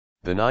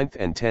The 9th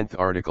and 10th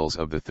articles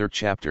of the 3rd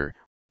chapter,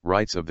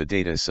 Rights of the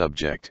Data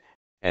Subject,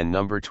 and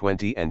number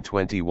 20 and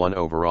 21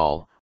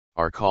 overall,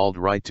 are called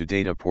Right to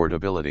Data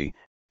Portability,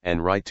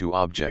 and Right to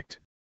Object.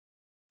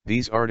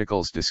 These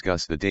articles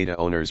discuss the data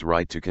owner's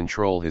right to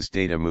control his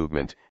data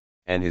movement,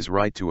 and his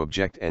right to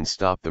object and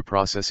stop the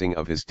processing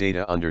of his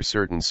data under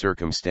certain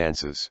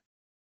circumstances.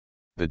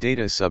 The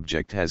data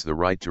subject has the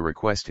right to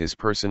request his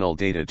personal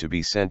data to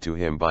be sent to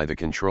him by the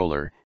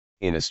controller,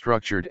 in a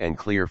structured and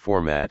clear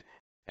format,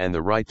 and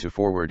the right to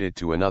forward it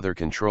to another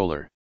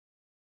controller.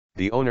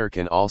 The owner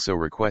can also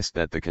request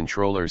that the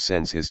controller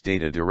sends his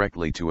data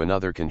directly to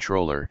another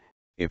controller,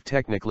 if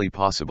technically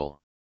possible.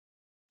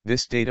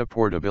 This data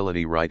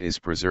portability right is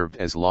preserved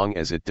as long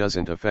as it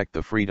doesn't affect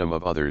the freedom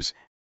of others,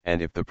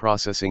 and if the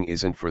processing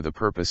isn't for the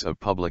purpose of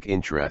public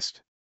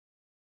interest.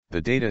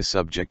 The data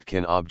subject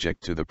can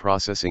object to the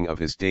processing of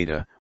his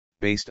data,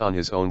 based on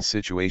his own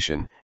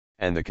situation,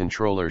 and the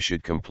controller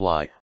should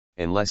comply,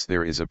 unless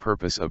there is a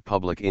purpose of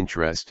public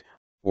interest,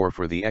 or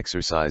for the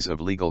exercise of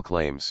legal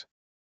claims.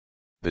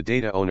 The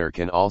data owner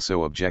can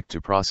also object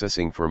to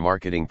processing for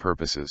marketing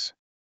purposes.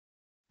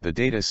 The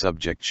data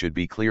subject should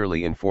be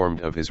clearly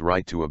informed of his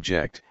right to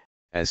object,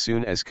 as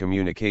soon as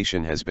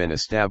communication has been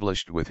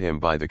established with him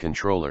by the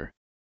controller.